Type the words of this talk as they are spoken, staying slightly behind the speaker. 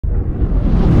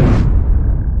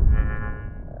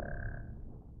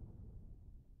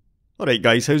Alright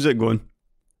guys, how's it going?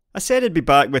 I said I'd be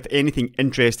back with anything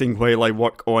interesting while I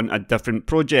work on a different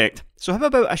project, so how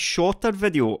about a shorter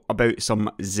video about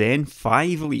some Zen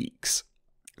 5 leaks?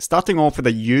 Starting off with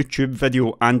a YouTube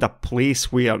video and a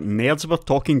place where nerds were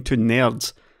talking to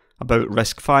nerds about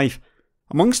Risk 5.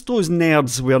 Amongst those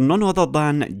nerds were none other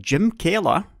than Jim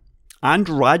Keller and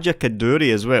Raja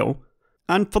Kaduri as well.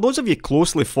 And for those of you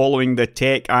closely following the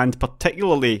tech and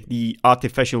particularly the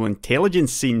artificial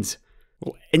intelligence scenes,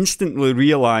 will instantly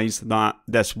realise that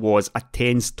this was a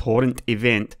TensTorrent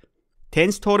event.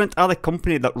 TensTorrent are the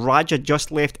company that Raja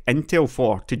just left Intel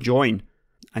for to join,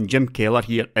 and Jim Keller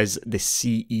here is the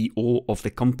CEO of the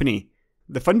company.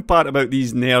 The fun part about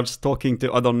these nerds talking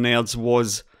to other nerds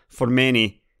was, for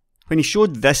many, when he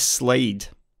showed this slide,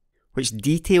 which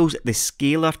details the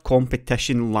scalar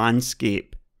competition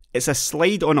landscape. It's a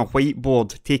slide on a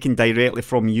whiteboard taken directly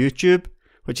from YouTube,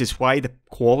 which is why the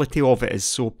quality of it is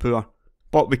so poor.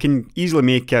 But we can easily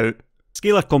make out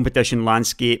scalar competition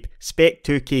landscape spec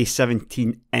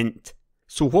 2K17 int.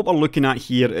 So what we're looking at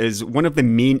here is one of the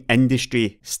main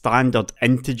industry standard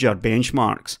integer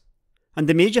benchmarks. And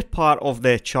the major part of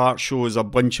the chart shows a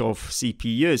bunch of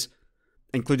CPUs,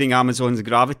 including Amazon's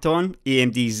Graviton,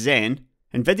 AMD's Zen,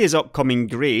 Nvidia's upcoming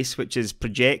Grace, which is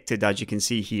projected as you can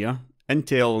see here,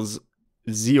 Intel's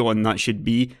Xeon that should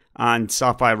be, and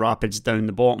Sapphire Rapids down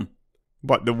the bottom.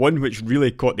 But the one which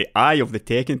really caught the eye of the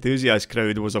tech enthusiast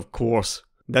crowd was, of course,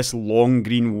 this long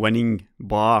green winning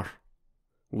bar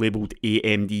labelled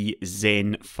AMD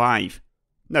Zen 5.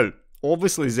 Now,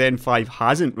 obviously Zen 5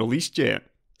 hasn't released yet,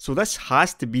 so this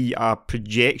has to be a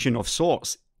projection of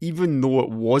sorts, even though it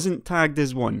wasn't tagged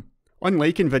as one.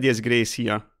 Unlike Nvidia's Grace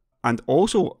here, and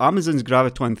also Amazon's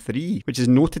Graviton 3, which is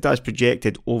noted as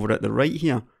projected over at the right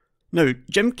here. Now,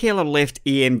 Jim Keller left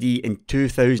AMD in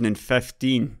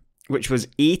 2015. Which was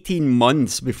 18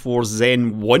 months before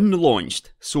Zen 1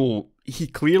 launched, so he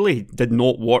clearly did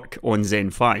not work on Zen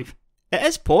 5. It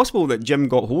is possible that Jim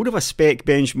got hold of a spec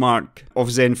benchmark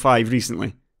of Zen 5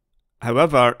 recently.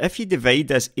 However, if you divide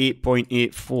this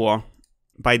 8.84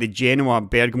 by the Genoa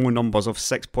Bergamo numbers of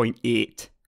 6.8,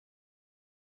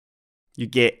 you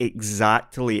get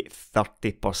exactly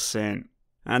 30%.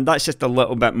 And that's just a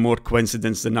little bit more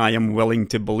coincidence than I am willing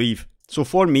to believe. So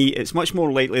for me, it's much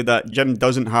more likely that Jim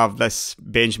doesn't have this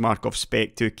benchmark of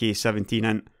spec 2K17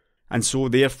 int, and so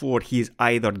therefore he is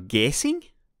either guessing,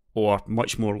 or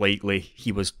much more likely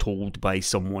he was told by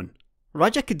someone.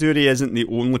 Raja Kaduri isn't the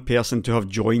only person to have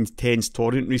joined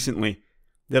TensTorrent recently.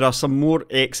 There are some more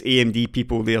ex-AMD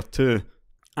people there too,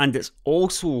 and it's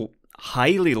also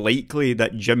highly likely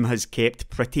that Jim has kept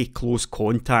pretty close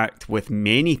contact with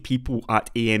many people at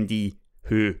AMD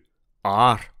who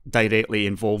are directly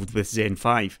involved with Zen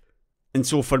 5. And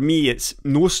so for me, it's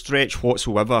no stretch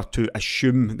whatsoever to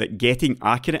assume that getting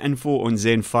accurate info on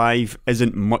Zen 5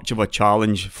 isn't much of a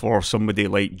challenge for somebody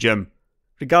like Jim.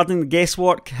 Regarding the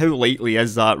guesswork, how likely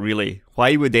is that really?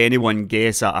 Why would anyone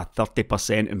guess at a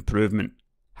 30% improvement?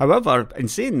 However, in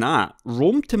saying that,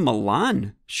 Rome to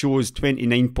Milan shows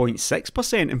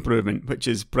 29.6% improvement, which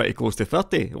is pretty close to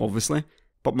 30, obviously.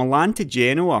 But Milan to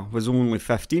Genoa was only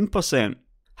 15%.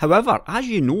 However, as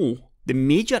you know, the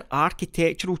major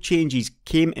architectural changes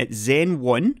came at Zen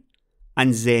 1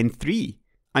 and Zen 3,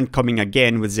 and coming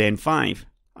again with Zen 5.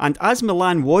 And as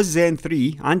Milan was Zen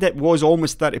 3, and it was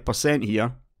almost 30%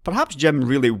 here, perhaps Jim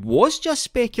really was just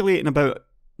speculating about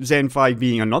Zen 5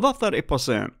 being another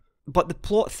 30%. But the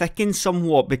plot thickens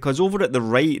somewhat because over at the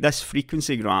right, this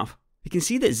frequency graph, you can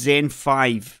see that Zen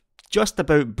 5 just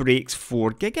about breaks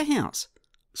 4 GHz.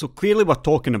 So clearly we're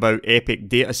talking about epic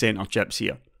data center chips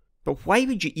here. But why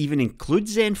would you even include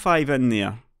Zen 5 in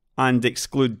there and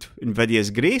exclude Nvidia's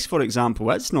Grace, for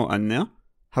example? It's not in there.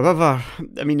 However,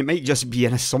 I mean, it might just be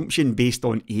an assumption based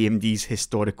on AMD's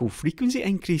historical frequency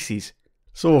increases.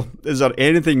 So, is there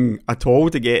anything at all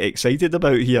to get excited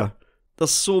about here? There's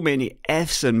so many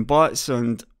ifs and buts,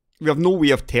 and we have no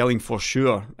way of telling for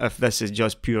sure if this is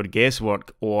just pure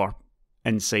guesswork or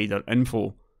insider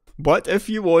info. But if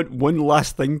you want one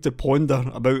last thing to ponder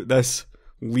about this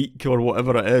leak or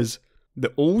whatever it is,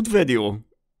 the old video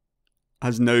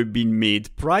has now been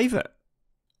made private,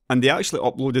 and they actually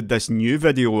uploaded this new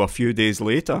video a few days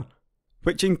later,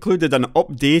 which included an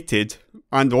updated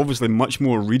and obviously much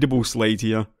more readable slide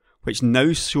here, which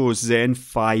now shows Zen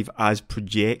 5 as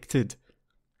projected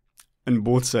on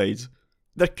both sides.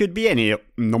 There could be any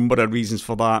number of reasons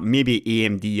for that. Maybe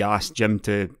AMD asked Jim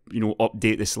to,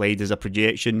 update the slide as a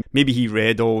projection. Maybe he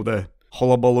read all the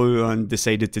hullabaloo and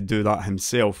decided to do that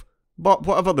himself. But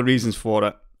whatever the reasons for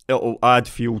it, it'll add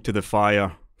fuel to the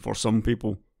fire for some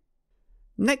people.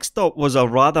 Next up was a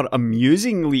rather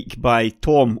amusing leak by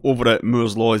Tom over at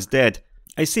Moore's Law is Dead.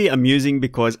 I say amusing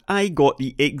because I got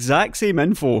the exact same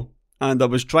info and I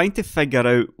was trying to figure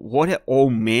out what it all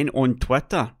meant on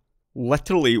Twitter.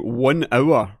 Literally 1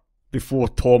 hour before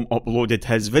Tom uploaded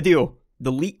his video.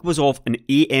 The leak was of an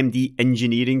AMD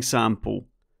engineering sample,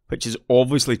 which is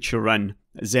obviously Turin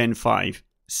Zen 5,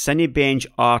 Cinebench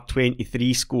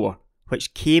R23 score,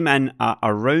 which came in at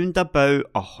around about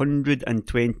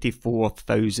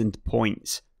 124,000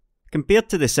 points, compared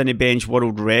to the Cinebench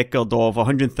world record of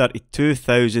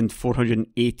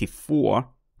 132,484,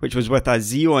 which was with a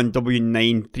Xeon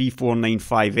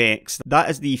W9-3495X. That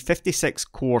is the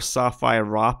 56-core Sapphire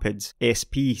Rapids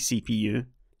SP CPU.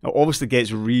 It obviously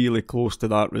gets really close to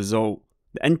that result.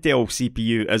 The Intel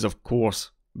CPU is, of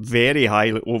course, very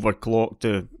highly overclocked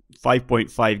to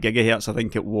 5.5 GHz, I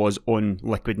think it was, on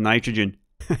liquid nitrogen,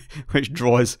 which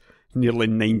draws nearly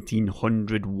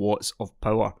 1900 watts of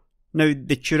power. Now,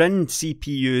 the Turin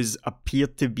CPUs appear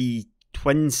to be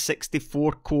twin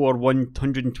 64-core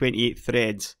 128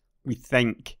 threads, we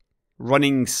think,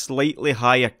 running slightly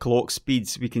higher clock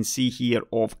speeds, we can see here,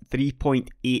 of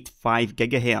 3.85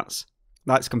 GHz.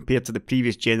 That's compared to the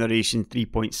previous generation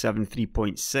 3.7,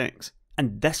 3.6.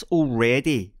 And this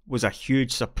already was a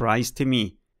huge surprise to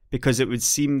me, because it would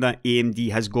seem that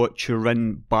AMD has got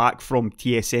Turin back from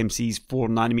TSMC's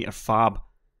 4nm fab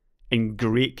in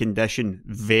great condition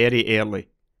very early.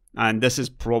 And this is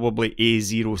probably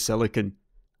A0 silicon,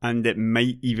 and it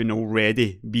might even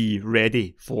already be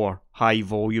ready for high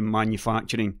volume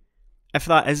manufacturing. If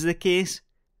that is the case,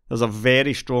 there's a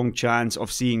very strong chance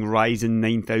of seeing Ryzen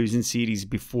 9000 series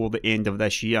before the end of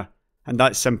this year. And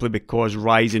that's simply because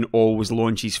Ryzen always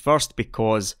launches first,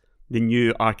 because the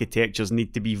new architectures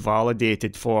need to be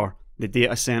validated for the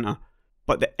data center.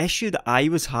 But the issue that I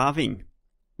was having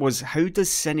was, how does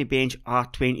Cinebench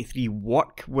R23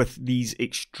 work with these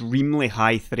extremely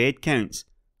high thread counts?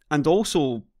 And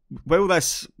also, while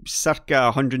this circa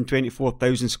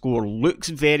 124,000 score looks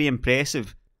very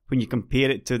impressive when you compare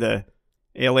it to the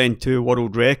LN2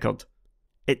 world record,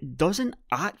 it doesn't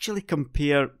actually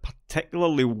compare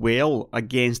particularly well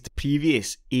against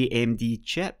previous AMD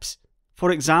chips.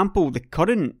 For example, the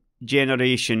current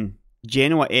generation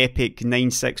Genoa EPYC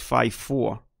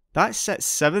 9654, that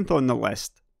sits 7th on the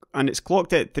list, and it's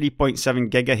clocked at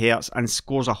 3.7 GHz and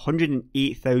scores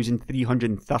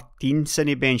 108,313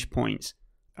 Cinebench points.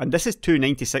 And this is two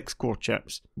 96-core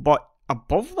chips. But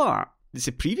above that, there's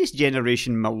the previous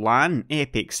generation Milan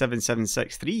EPYC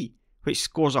 7763, which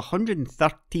scores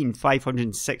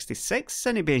 113,566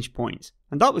 Cinebench points.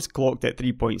 And that was clocked at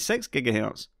 3.6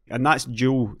 GHz. And that's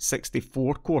dual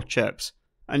 64-core chips.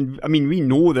 And I mean, we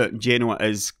know that Genoa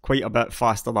is quite a bit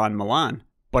faster than Milan,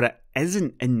 but it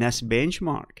isn't in this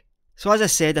benchmark. So as I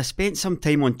said, I spent some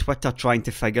time on Twitter trying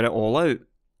to figure it all out.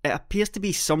 It appears to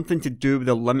be something to do with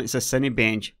the limits of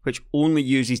Cinebench, which only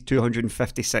uses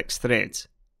 256 threads.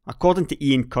 According to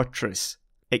Ian Cutress,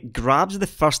 it grabs the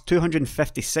first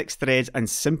 256 threads and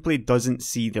simply doesn't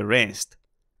see the rest.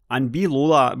 And below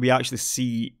that, we actually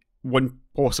see one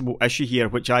possible issue here,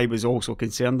 which I was also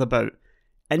concerned about.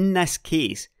 In this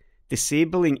case,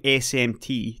 disabling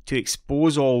SMT to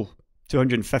expose all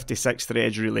 256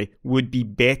 threads really would be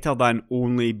better than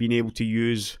only being able to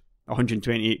use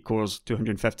 128 cores,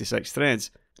 256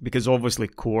 threads, because obviously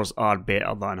cores are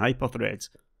better than hyperthreads.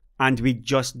 And we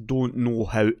just don't know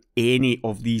how any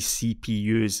of these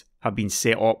CPUs have been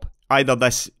set up, either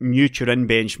this new Turin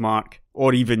benchmark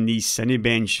or even these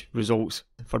Cinebench results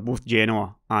for both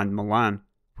Genoa and Milan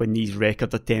when these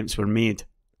record attempts were made.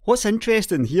 What's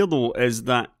interesting here though is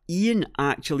that Ian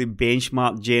actually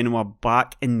benchmarked Genoa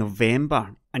back in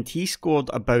November and he scored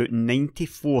about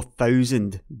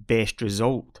 94,000 best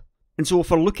result. And so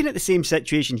if we're looking at the same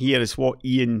situation here as what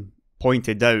Ian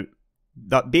pointed out,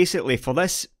 that basically for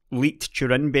this leaked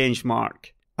Turin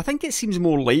benchmark, I think it seems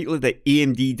more likely that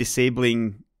AMD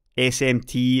disabling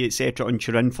SMT etc on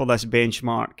Turin for this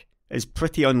benchmark is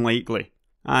pretty unlikely,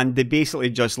 and they basically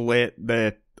just let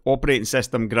the operating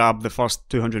system grab the first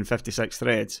 256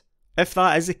 threads. If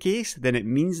that is the case, then it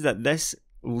means that this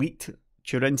leaked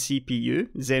Turin CPU,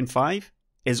 Zen 5,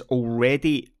 is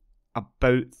already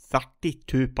about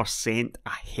 32%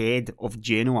 ahead of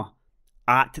Genoa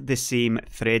at the same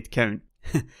thread count.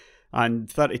 And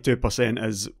 32%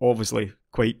 is obviously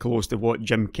quite close to what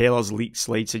Jim Keller's leaked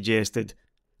slide suggested.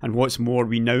 And what's more,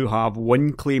 we now have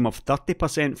one claim of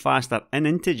 30% faster in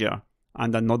integer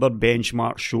and another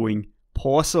benchmark showing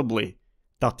possibly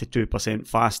 32%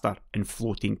 faster in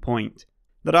floating point.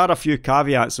 There are a few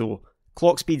caveats though.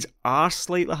 Clock speeds are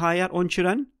slightly higher on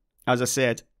Turin, as I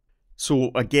said.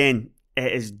 So again,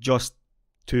 it is just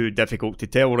too difficult to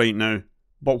tell right now.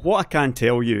 But what I can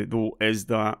tell you though is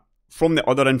that from the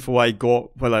other info I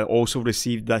got while I also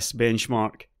received this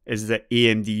benchmark is that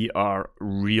AMD are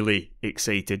really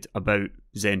excited about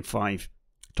Zen 5.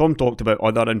 Tom talked about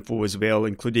other info as well,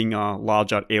 including a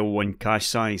larger L1 cache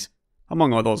size,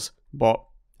 among others, but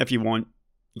if you want,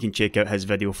 you can check out his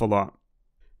video for that.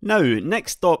 Now,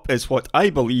 next up is what I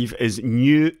believe is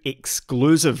new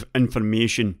exclusive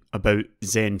information about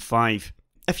Zen 5.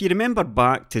 If you remember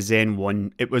back to Zen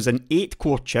 1, it was an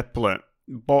 8-core chiplet,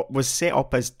 but was set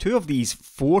up as two of these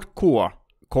 4-core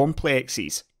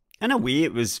complexes. In a way,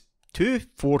 it was two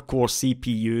 4-core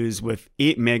CPUs with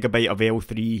 8MB of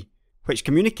L3, which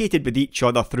communicated with each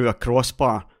other through a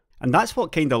crossbar, and that's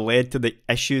what kind of led to the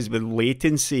issues with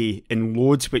latency in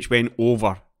loads which went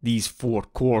over these 4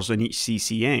 cores on each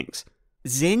CCX.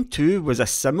 Zen 2 was a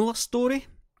similar story,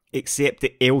 except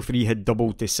that L3 had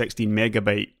doubled to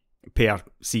 16MB per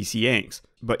CCX,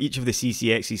 but each of the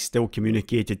CCXs still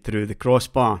communicated through the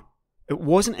crossbar. It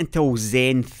wasn't until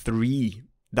Zen 3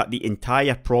 that the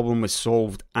entire problem was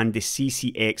solved and the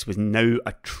CCX was now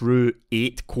a true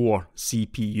 8-core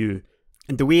CPU.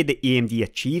 And the way that AMD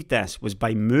achieved this was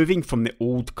by moving from the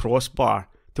old crossbar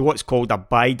to what's called a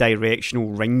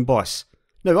bidirectional ring bus.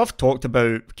 Now, I've talked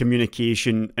about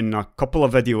communication in a couple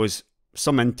of videos,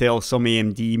 some Intel, some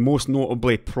AMD. Most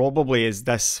notably, probably is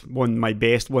this one my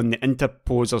best one, the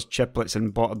Interposers, Chiplets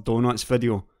and Buttered Donuts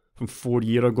video from 4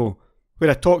 years ago, where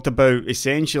I talked about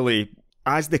essentially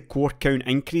as the core count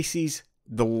increases,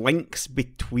 the links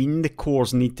between the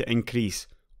cores need to increase,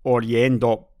 or you end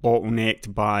up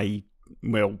bottlenecked by,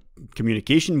 well,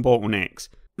 communication bottlenecks.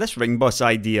 This ring bus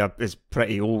idea is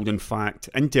pretty old, in fact.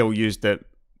 Intel used it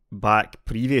back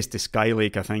previous to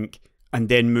Skylake, I think, and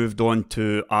then moved on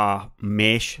to a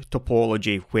mesh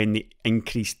topology when they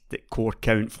increased the core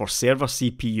count for server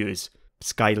CPUs,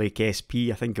 Skylake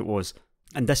SP I think it was.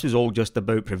 And this was all just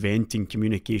about preventing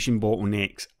communication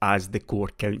bottlenecks as the core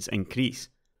counts increase.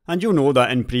 And you'll know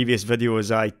that in previous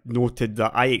videos I noted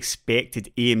that I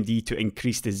expected AMD to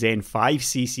increase the Zen 5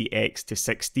 CCX to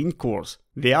 16 cores.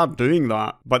 They are doing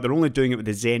that, but they're only doing it with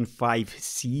the Zen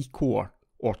 5C core,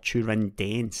 or Turin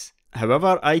Dense.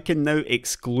 However, I can now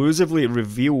exclusively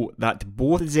reveal that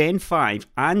both Zen 5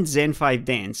 and Zen 5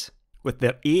 Dense, with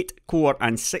their 8-core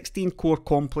and 16-core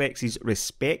complexes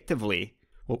respectively,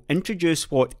 will introduce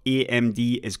what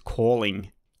AMD is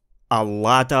calling a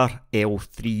ladder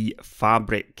L3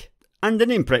 fabric. And the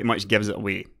name pretty much gives it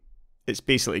away. It's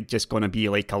basically just going to be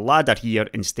like a ladder here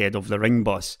instead of the ring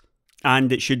bus.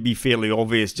 And it should be fairly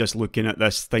obvious just looking at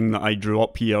this thing that I drew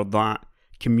up here that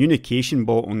communication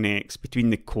bottlenecks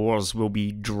between the cores will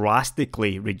be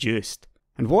drastically reduced.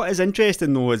 And what is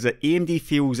interesting though is that AMD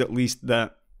feels at least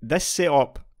that this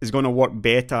setup is going to work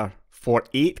better for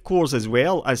 8 cores as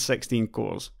well as 16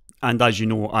 cores. And as you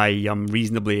know, I am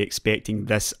reasonably expecting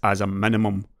this as a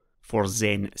minimum for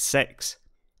Zen 6.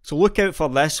 So look out for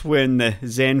this when the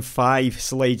Zen 5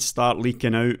 slides start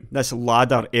leaking out, this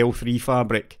ladder L3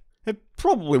 fabric. It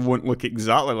probably won't look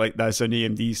exactly like this on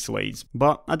AMD's slides,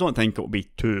 but I don't think it'll be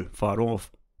too far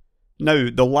off. Now,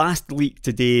 the last leak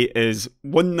today is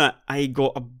one that I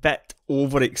got a bit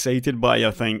overexcited by,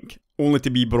 I think, only to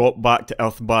be brought back to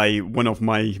earth by one of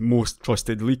my most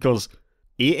trusted leakers.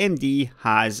 AMD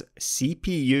has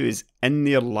CPUs in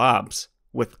their labs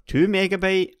with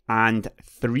 2MB and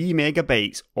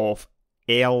 3MB of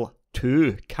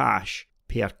L2 cache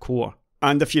per core.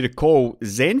 And if you recall,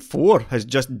 Zen 4 has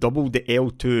just doubled the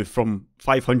L2 from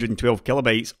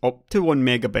 512KB up to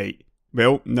 1MB.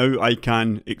 Well, now I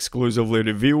can exclusively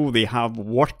reveal they have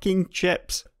working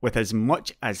chips with as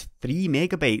much as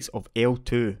 3MB of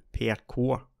L2 per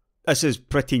core. This is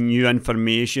pretty new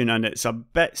information and it's a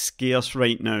bit scarce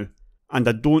right now. And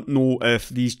I don't know if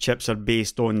these chips are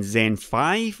based on Zen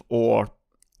 5 or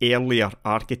earlier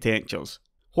architectures.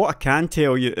 What I can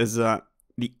tell you is that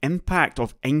the impact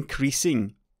of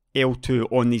increasing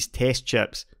L2 on these test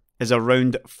chips is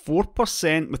around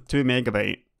 4% with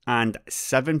 2MB and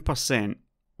 7%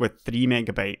 with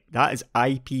 3MB. That is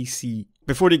IPC.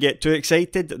 Before you get too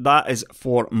excited, that is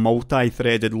for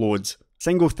multi-threaded loads.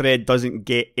 Single thread doesn't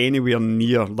get anywhere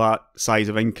near that size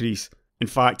of increase. In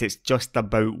fact, it's just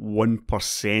about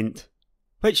 1%.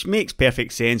 Which makes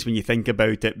perfect sense when you think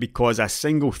about it, because a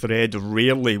single thread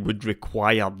rarely would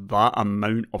require that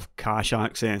amount of cache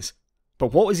access.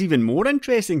 But what was even more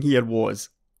interesting here was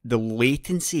the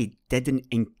latency didn't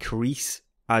increase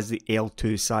as the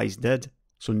L2 size did.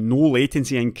 So no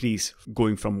latency increase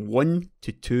going from 1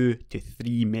 to 2 to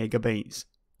 3MB.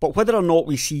 But whether or not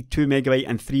we see 2MB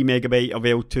and 3MB of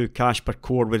L2 cache per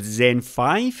core with Zen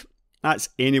 5, that's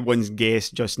anyone's guess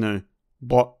just now.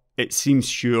 But it seems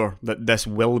sure that this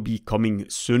will be coming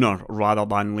sooner rather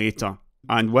than later.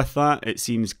 And with that, it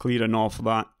seems clear enough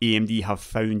that AMD have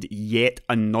found yet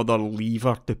another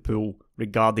lever to pull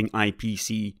regarding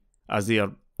IPC, as their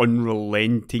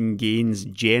unrelenting gains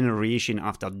generation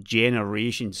after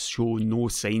generation show no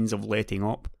signs of letting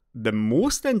up. The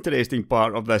most interesting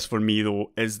part of this for me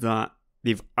though is that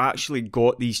they've actually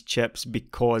got these chips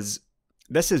because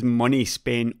this is money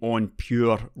spent on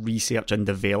pure research and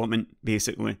development,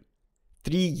 basically.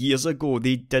 3 years ago,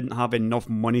 they didn't have enough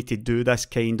money to do this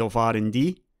kind of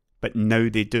R&D, but now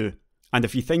they do. And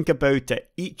if you think about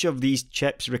it, each of these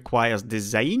chips requires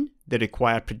design, they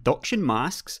require production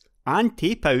masks, and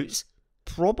tape-outs,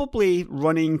 probably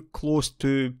running close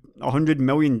to $100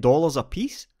 million a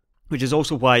piece, which is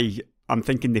also why I'm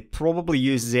thinking they probably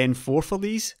use Zen 4 for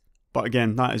these, but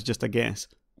again, that is just a guess.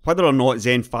 Whether or not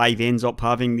Zen 5 ends up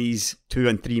having these 2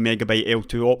 and 3 megabyte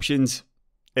L2 options,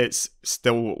 it's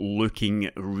still looking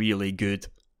really good.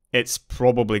 It's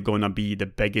probably going to be the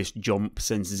biggest jump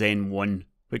since Zen 1,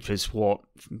 which was what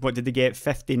did they get,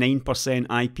 59%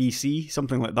 IPC,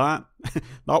 something like that?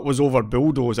 That was over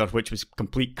Bulldozer, which was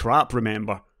complete crap,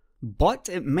 remember? But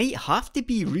it might have to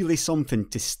be really something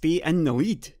to stay in the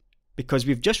lead, because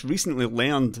we've just recently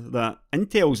learned that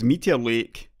Intel's Meteor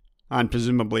Lake, and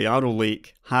presumably Arrow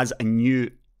Lake, has a new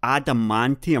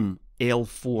adamantium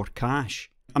L4 cache.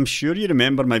 I'm sure you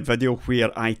remember my video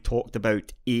where I talked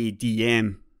about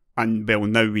ADM, and well,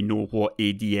 now we know what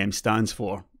ADM stands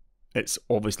for. It's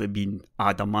obviously been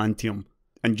adamantium.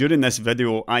 And during this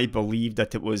video, I believed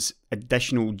that it was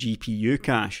additional GPU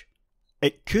cache.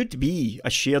 It could be a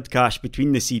shared cache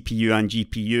between the CPU and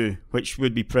GPU, which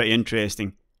would be pretty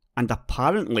interesting. And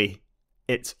apparently,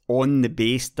 it's on the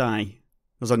base die.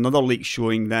 There's another leak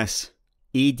showing this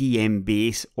ADM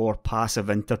base or passive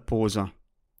interposer,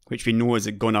 which we know is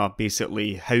gonna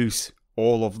basically house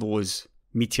all of those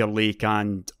Meteor Lake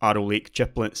and Arrow Lake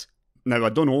chiplets. Now I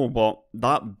don't know, but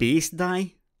that base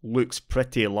die looks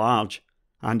pretty large,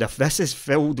 and if this is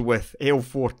filled with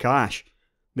L4 cache,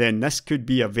 then this could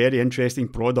be a very interesting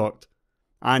product,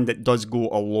 and it does go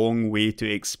a long way to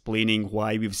explaining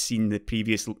why we've seen the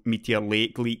previous Meteor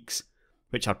Lake leaks,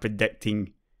 which are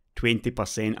predicting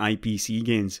 20% IPC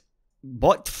gains.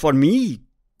 But for me,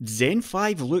 Zen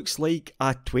 5 looks like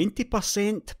a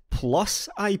 20% plus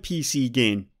IPC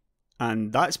gain,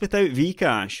 and that's without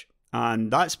Vcache,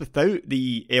 and that's without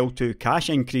the L2 cache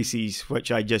increases which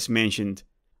I just mentioned,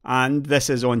 and this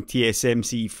is on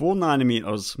TSMC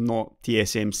 4nm, not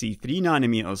TSMC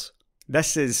 3nm.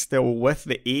 This is still with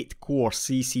the 8-core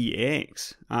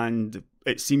CCX, and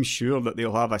it seems sure that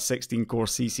they'll have a 16-core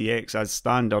CCX as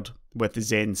standard with the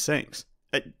Zen 6.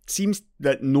 It seems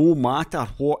that no matter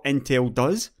what Intel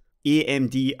does,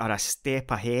 AMD are a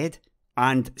step ahead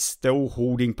and still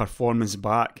holding performance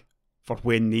back for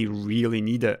when they really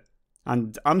need it.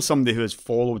 And I'm somebody who has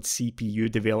followed CPU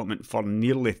development for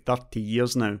nearly 30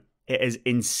 years now. It is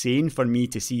insane for me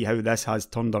to see how this has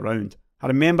turned around. I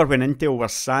remember when Intel were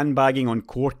sandbagging on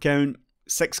core count,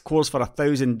 6 cores for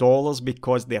 $1,000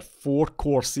 because their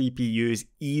 4-core CPUs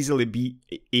easily beat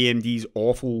AMD's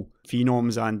awful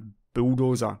Phenoms and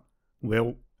Bulldozer.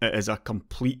 Well, it is a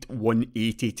complete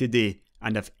 180 today,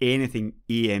 and if anything,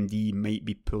 AMD might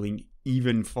be pulling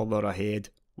even further ahead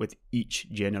with each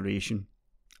generation.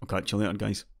 I'll catch you later,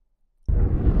 guys.